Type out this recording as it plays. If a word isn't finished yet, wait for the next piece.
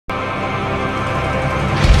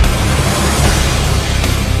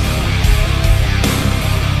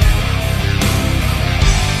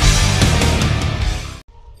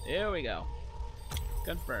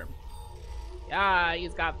Confirm. Ah,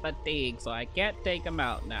 he's got fatigue, so I can't take him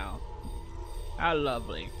out now. How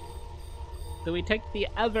lovely. Do we take the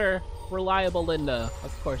ever reliable Linda?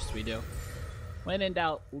 Of course we do. When in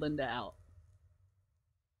doubt, Linda out.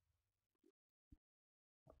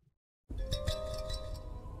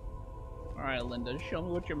 Alright, Linda, show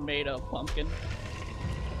me what you're made of, pumpkin.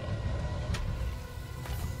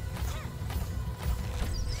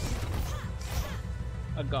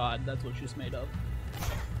 A god, that's what she's made of.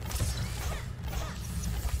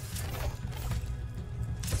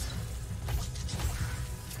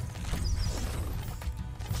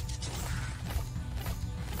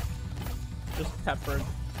 Just peppering.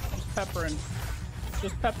 Just peppering.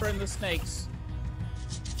 Just peppering the snakes.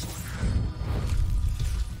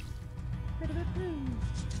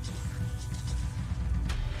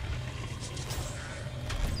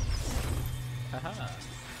 Haha.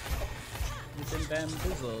 You've been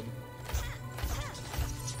bamboozled.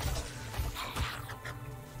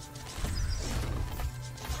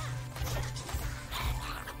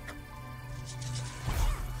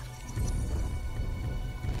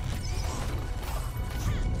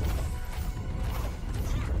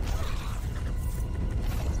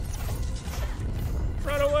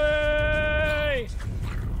 Run away!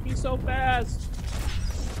 He's so fast!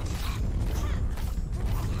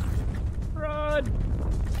 Run!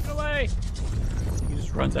 Get away! He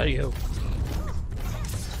just runs at you.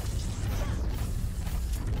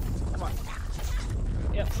 Come on.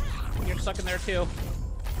 Yep. You're stuck in there too.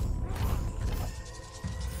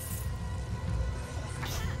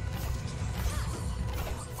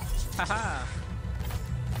 Haha.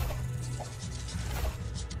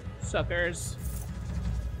 Suckers.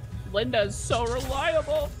 Linda's so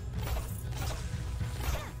reliable.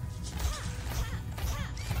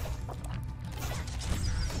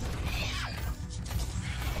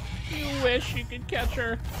 You wish you could catch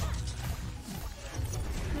her.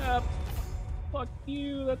 Yep. Fuck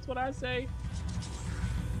you, that's what I say.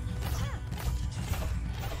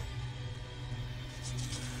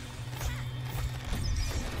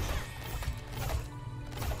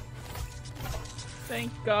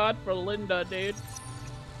 Thank God for Linda, dude.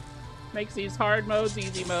 Makes these hard modes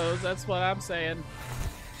easy modes, that's what I'm saying.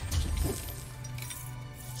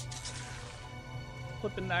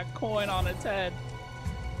 Flipping that coin on its head.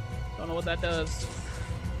 Don't know what that does.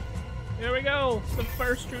 Here we go! The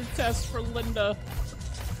first true test for Linda.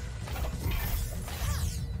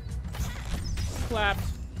 Clapped.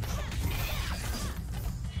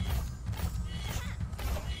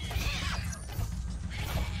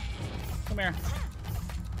 Come here.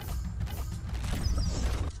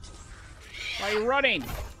 Why are you running?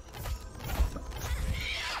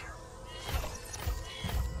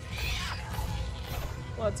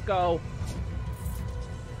 Let's go.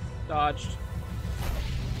 Dodged.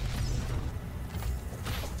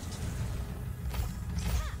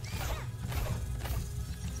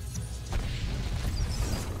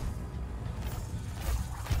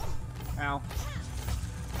 Ow.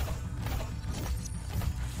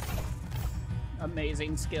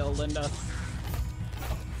 Amazing skill, Linda.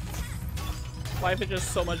 Life is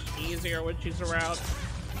just so much easier when she's around.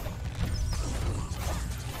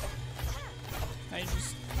 I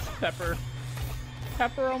just pepper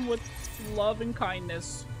them with love and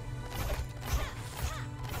kindness.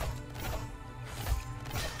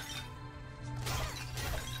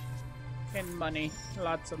 And money.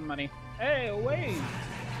 Lots of money. Hey, wait!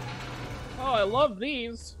 Oh, I love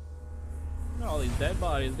these. Look at all these dead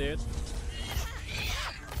bodies, dude.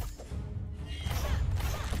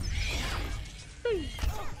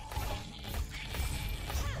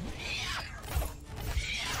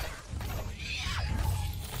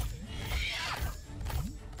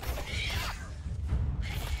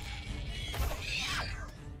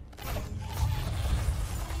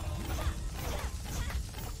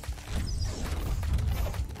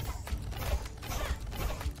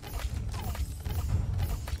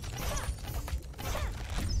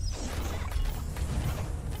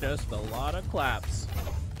 Just a lot of claps.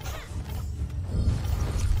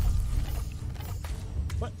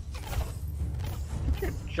 What? Get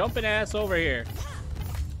your jumping ass over here.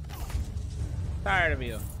 Tired of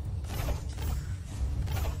you.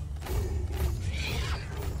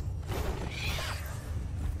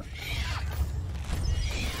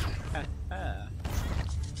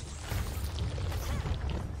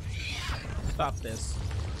 Stop this.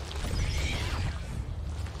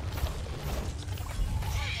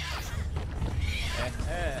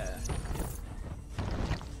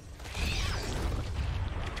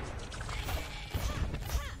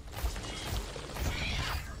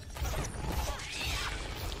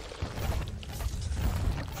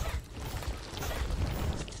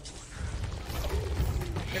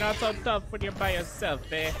 You're not so tough when you're by yourself,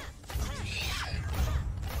 eh?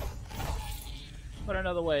 Put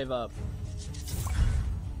another wave up.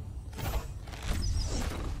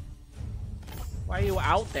 Why are you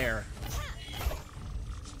out there?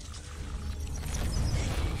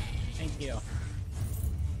 Thank you.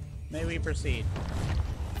 May we proceed?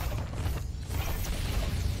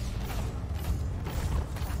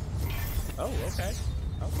 Oh, okay.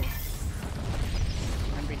 Okay.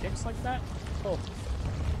 Can be dicks like that? Cool.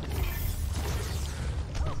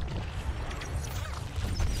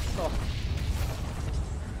 Cool.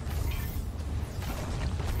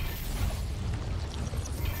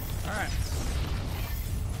 Alright.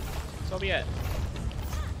 So be it.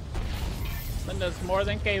 Linda's more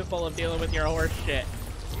than capable of dealing with your horse shit.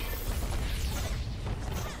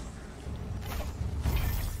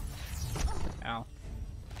 Ow.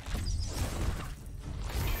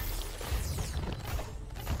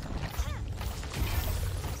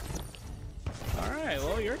 Alright,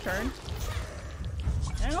 well, your turn.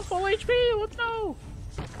 And I'm full HP, let's go!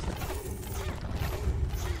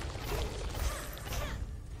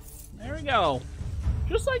 There we go.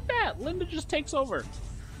 Just like that, Linda just takes over.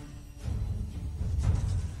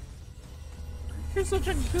 You're such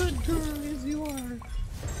a good girl as you are.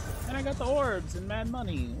 And I got the orbs and mad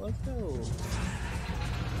money. Let's go.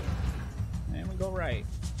 And we go right.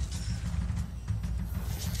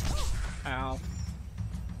 Ow.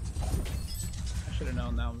 I should have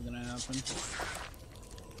known that was gonna happen.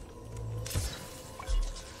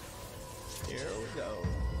 Here we go.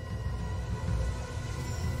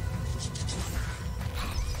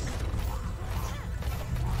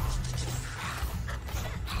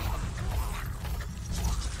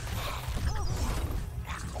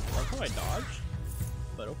 I dodged,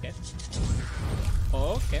 but okay.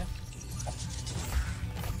 Okay.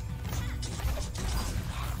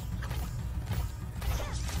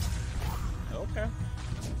 Okay.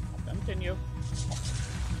 Continue.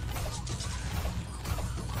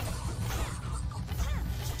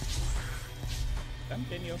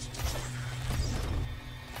 Continue.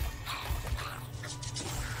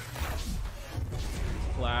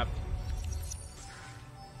 Clap.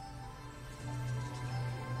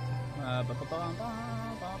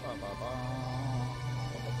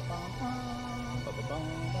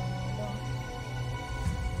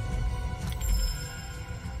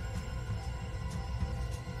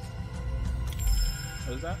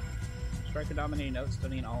 What is that? Strike a dominating note,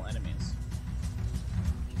 stunning all enemies.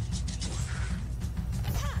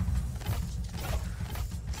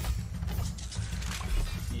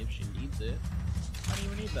 See if she needs it. I don't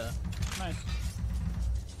even need that. Nice.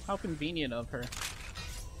 How convenient of her.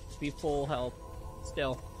 Be full health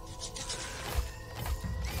still.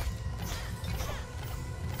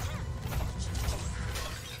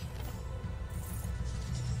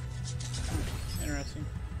 Interesting.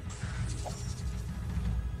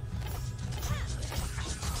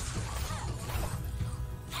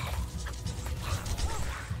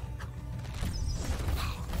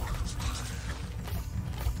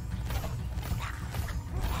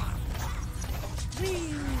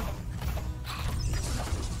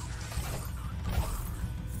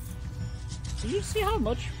 Do you see how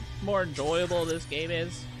much more enjoyable this game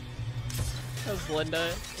is? Because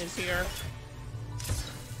Linda is here.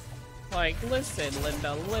 Like, listen,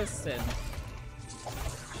 Linda, listen.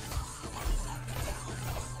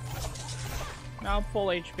 Now I'm full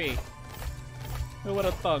HP. Who would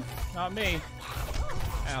have thunk? Not me.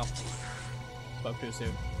 Ow. Spoke too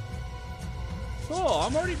soon. Cool,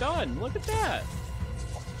 I'm already done. Look at that.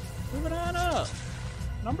 Moving on up.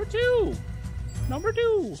 Number 2. Number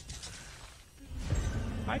 2.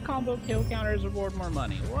 High combo kill counters reward more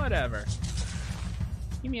money. Whatever.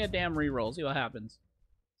 Give me a damn reroll. See what happens.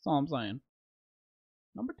 That's all I'm saying.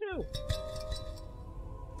 Number 2.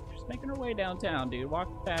 Just making her way downtown, dude.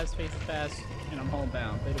 Walk fast, face it fast, and I'm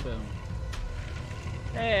homebound. Bada boom.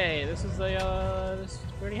 Hey, this is a,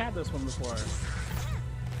 we already had this one before.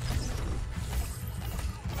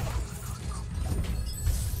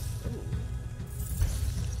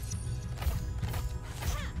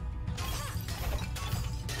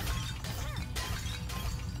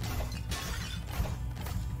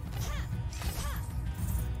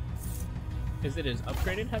 Is it his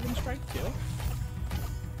upgraded Heaven Strike too?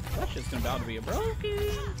 That's just about to be a broken.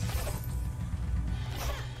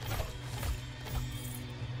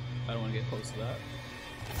 I don't want to get close to that.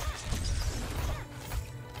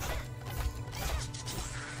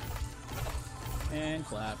 And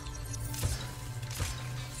clap.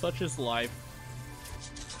 Such is life.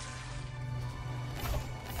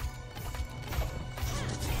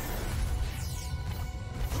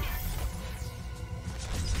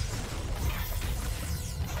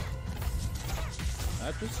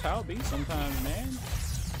 That's just how it be sometimes, man.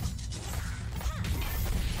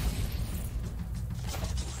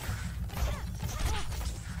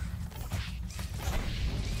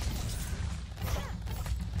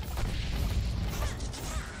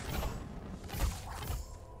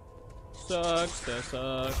 Sucks to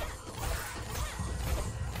suck.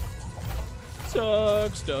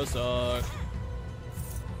 Sucks to suck.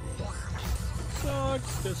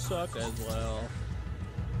 Sucks to suck as well.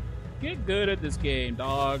 Get good at this game,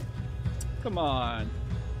 dog. Come on.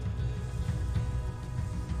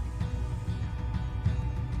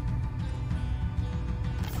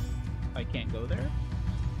 I can't go there?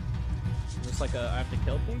 Is this like I have to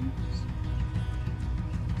kill things?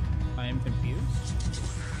 I am confused.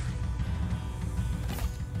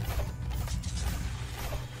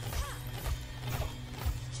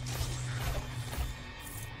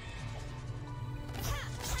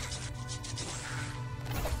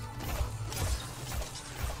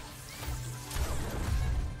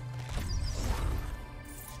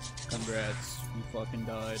 Congrats, you fucking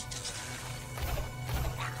died.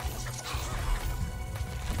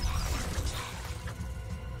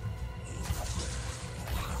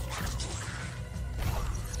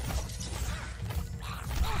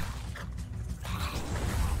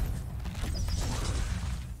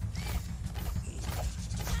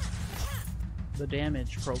 The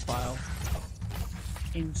damage profile.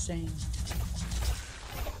 Insane.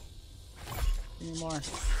 Give me more.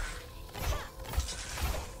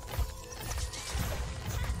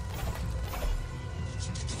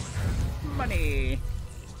 Money!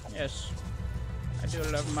 Yes. I do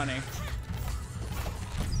love money.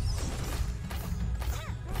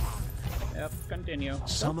 Yep, continue.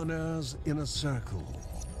 Summoners in a circle.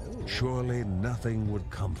 Ooh. Surely nothing would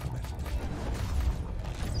come from it.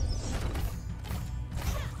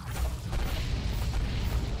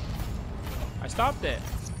 I stopped it.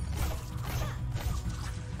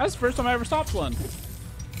 That's the first time I ever stopped one.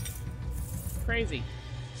 Crazy.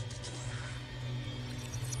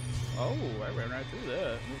 Oh, I ran right through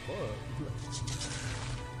that.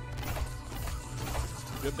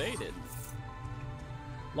 Debated.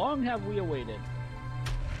 Long have we awaited.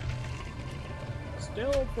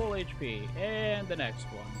 Still full HP. And the next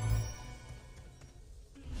one.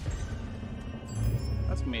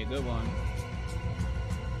 That's gonna be a good one.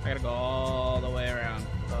 I gotta go all the way around.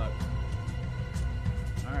 Fuck.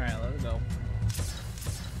 Alright, let's go.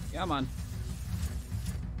 Come on.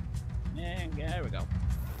 And there we go.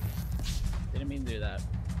 Didn't mean to do that.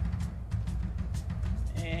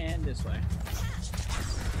 And this way.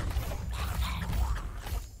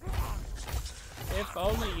 If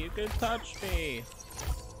only you could touch me.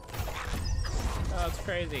 Oh, it's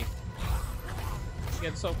crazy. You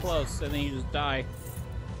get so close and then you just die.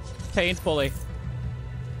 Painfully.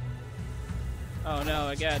 Oh no,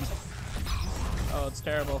 again. Oh, it's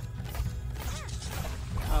terrible.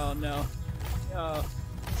 Oh no. Oh,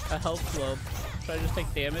 a health globe. Should I just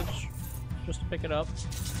take damage? Just to pick it up.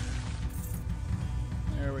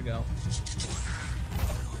 There we go.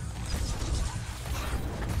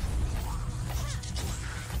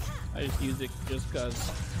 I just use it just cause.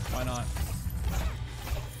 Why not?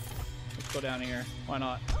 Let's go down here. Why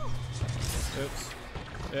not? Oops.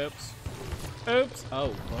 Oops. Oops. Oh,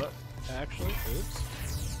 what? Actually, oops.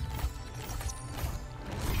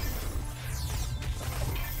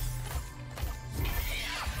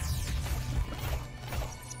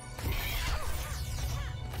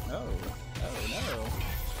 Oh, oh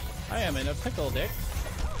no. I am in a pickle, Dick.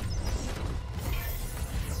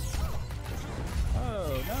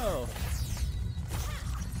 Oh no.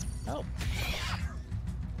 Help.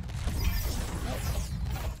 Help.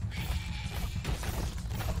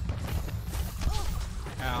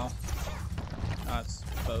 Ow. Not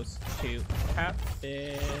supposed to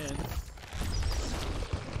happen.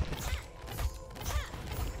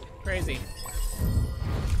 Crazy.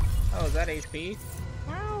 Oh, is that HP?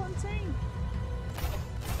 Wow, insane.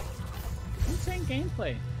 Insane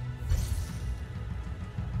gameplay.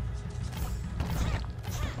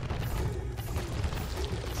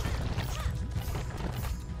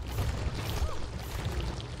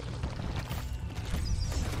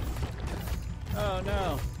 Oh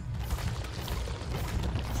no.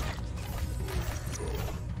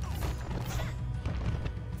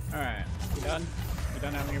 Alright, you done? You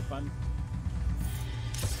done having your fun?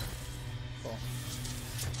 Cool.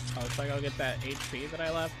 Oh, looks like I'll get that HP that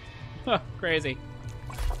I left. Crazy.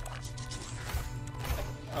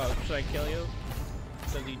 Oh, should I kill you?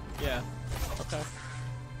 Does he? Yeah. Okay.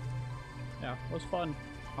 Yeah, it was fun,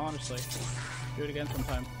 honestly. Do it again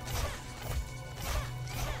sometime.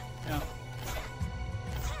 Yeah.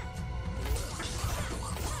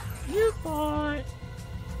 What?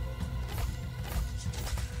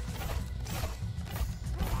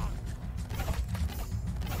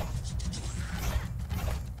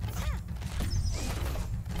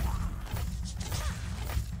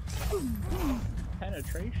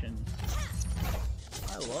 Penetration.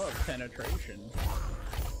 I love penetration.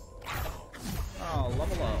 Oh,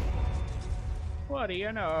 level up. What do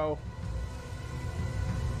you know?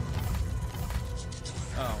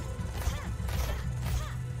 Oh.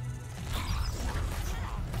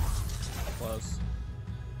 Close.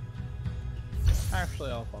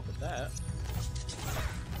 Actually, I'll fuck with that.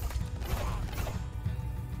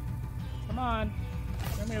 Come on.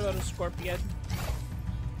 Come here, little scorpion.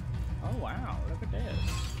 Oh, wow. Look at this.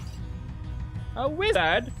 A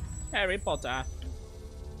wizard? Harry Potter.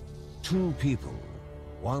 Two people,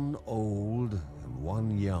 one old and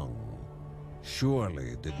one young,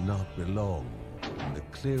 surely did not belong in the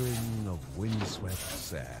clearing of windswept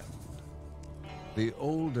sand. The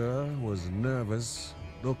older was nervous,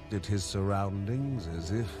 looked at his surroundings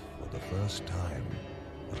as if for the first time,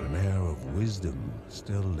 but an air of wisdom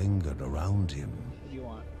still lingered around him. What do you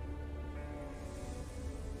want?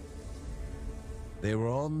 They were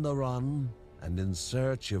on the run and in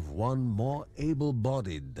search of one more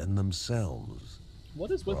able-bodied than themselves.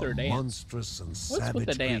 What is with For her a dance? monstrous and What's with savage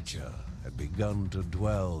the dance? creature had begun to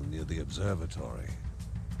dwell near the observatory.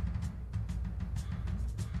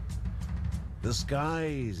 The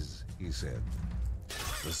skies, he said.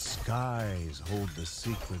 The skies hold the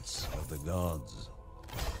secrets of the gods.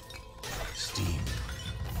 Steam.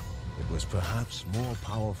 It was perhaps more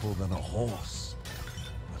powerful than a horse,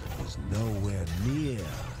 but it was nowhere near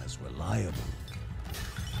as reliable.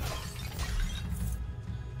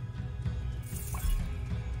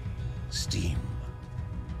 Steam.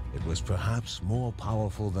 It was perhaps more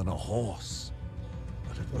powerful than a horse,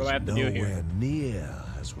 but it What do I was have to do here? nowhere near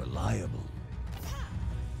as reliable.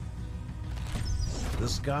 The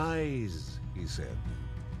skies, he said.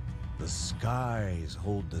 The skies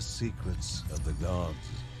hold the secrets of the gods.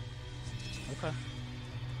 Okay.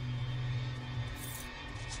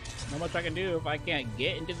 Not much I can do if I can't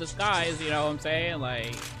get into the skies, you know what I'm saying?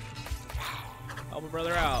 Like, help a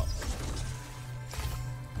brother out.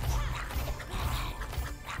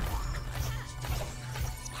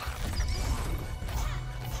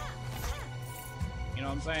 You know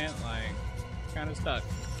what I'm saying? Like, kind of stuck.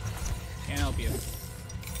 Can't help you.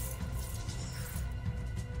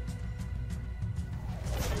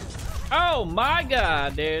 Oh my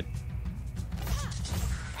god, dude.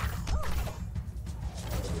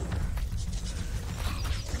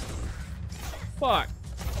 Fuck.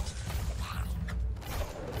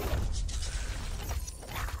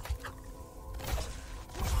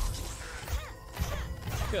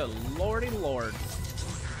 Good lordy lord.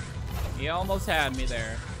 He almost had me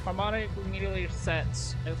there. Harmonic immediately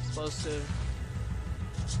sets explosive.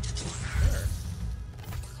 Sure.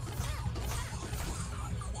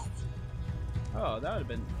 Oh, that would have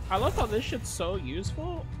been... I love how this shit's so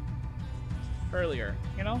useful earlier,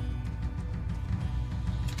 you know?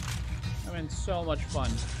 I mean, so much fun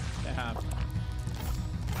to have.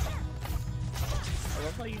 I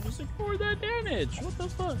love how you just ignore that damage. What the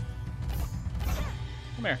fuck?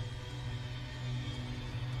 Come here.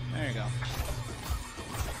 There you go.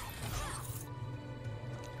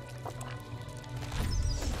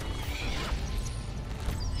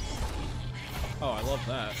 Oh, I love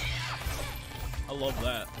that. I love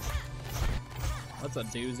that. That's a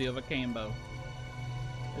doozy of a combo.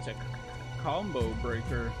 It's a combo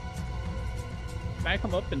breaker. Can I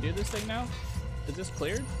come up and do this thing now? Is this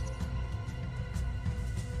cleared?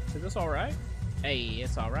 Is this alright? Hey,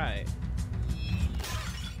 it's alright.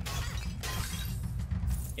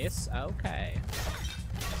 It's okay.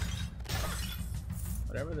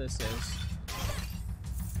 Whatever this is.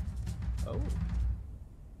 Oh.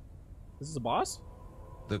 This is a boss?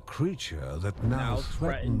 The creature that now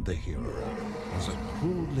threatened the hero was a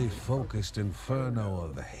crudely focused inferno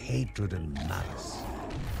of hatred and malice.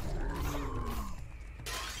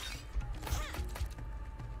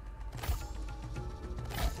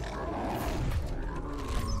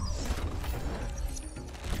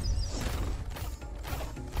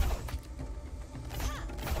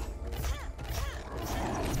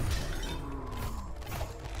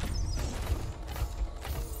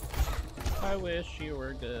 I wish you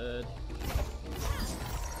were good,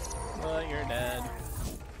 but you're dead.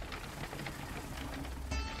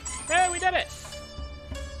 Hey, we did it!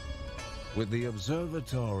 With the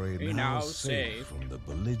observatory We now now safe safe. from the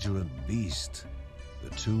belligerent beast, the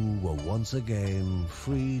two were once again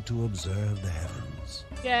free to observe the heavens.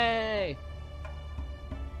 Yay!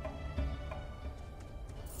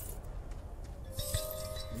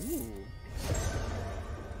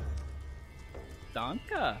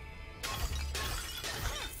 Danke.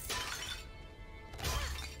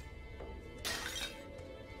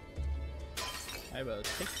 I will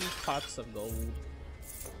take these pots of gold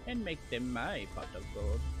and make them my pot of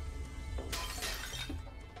gold.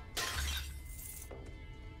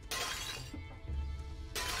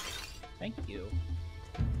 Thank you.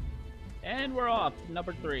 And we're off.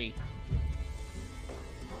 Number 3.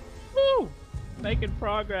 Woo! Making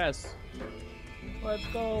progress. Let's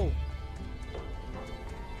go.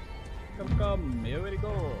 Come. Here we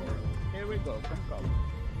go. Here we go. Come.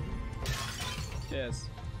 Yes.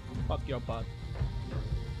 Fuck your pot.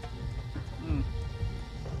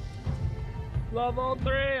 Level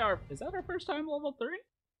 3! Is that our first time level 3?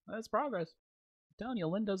 That's progress. I'm telling you,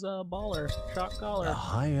 Linda's a baller. Shot caller. The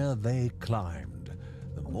higher they climbed,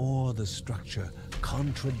 the more the structure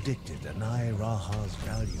contradicted Anai Raha's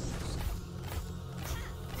values.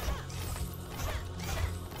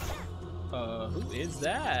 Who is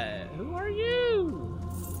that? Who are you?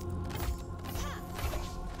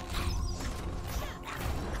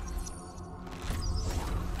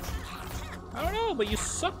 I don't know, but you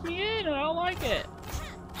sucked me in and I don't like it.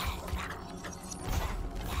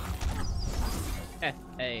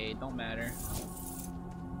 Hey, don't matter.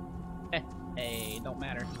 Hey, don't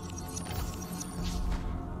matter.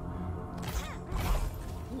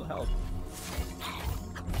 Ooh, help.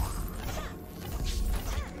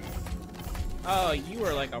 Oh, you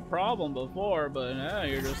were like a problem before, but now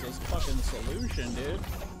you're just this fucking solution, dude.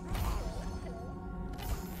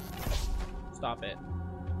 Stop it.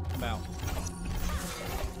 Come out.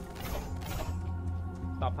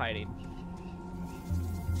 Stop hiding.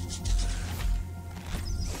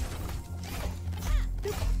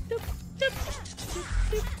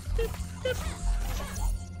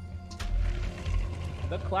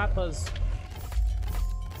 The clappas.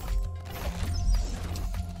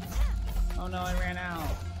 Oh no, I ran out.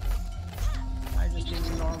 I just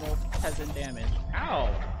did normal peasant damage. Ow!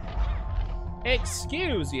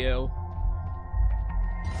 Excuse you!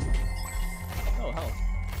 Oh, help.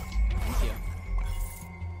 Thank you.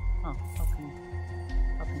 Oh,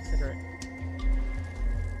 how considerate.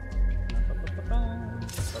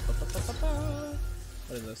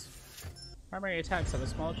 What is this? Primary attacks have a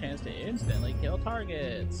small chance to instantly kill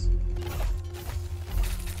targets.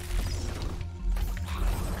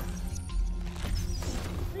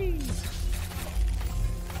 Whee.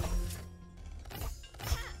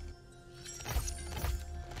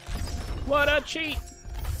 What a cheat!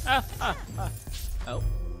 Oh.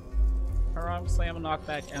 Wrong slam and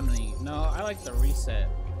knockback enemy. No, I like the reset.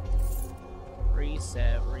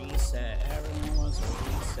 Reset. Everyone wants a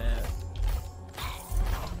reset.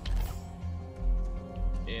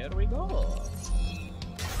 Here we go.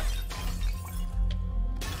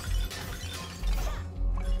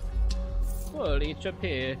 Holy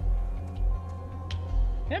chapir.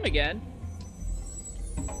 Him again.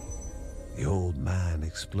 The old man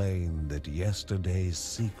explained that yesterday's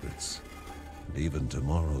secrets, and even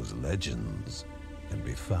tomorrow's legends, can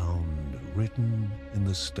be found written in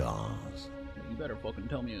the stars. You better fucking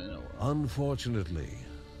tell me you know. Unfortunately,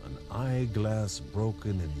 an eyeglass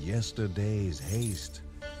broken in yesterday's haste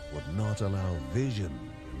would not allow vision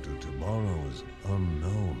into tomorrow's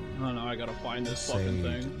unknown. Oh no, I gotta find this fucking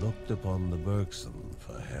thing. Looked upon the Bergson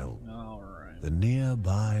for help. Alright. The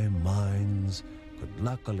nearby mines could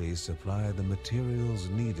luckily supply the materials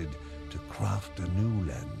needed to craft a new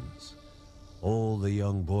lens. All the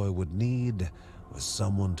young boy would need was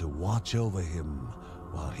someone to watch over him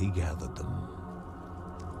while he gathered them.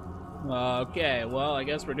 Okay, well, I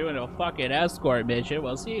guess we're doing a fucking escort mission.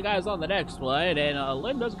 We'll see you guys on the next one, and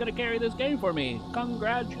Linda's gonna carry this game for me.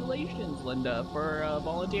 Congratulations, Linda, for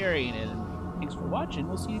volunteering, and thanks for watching.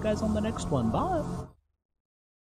 We'll see you guys on the next one. Bye!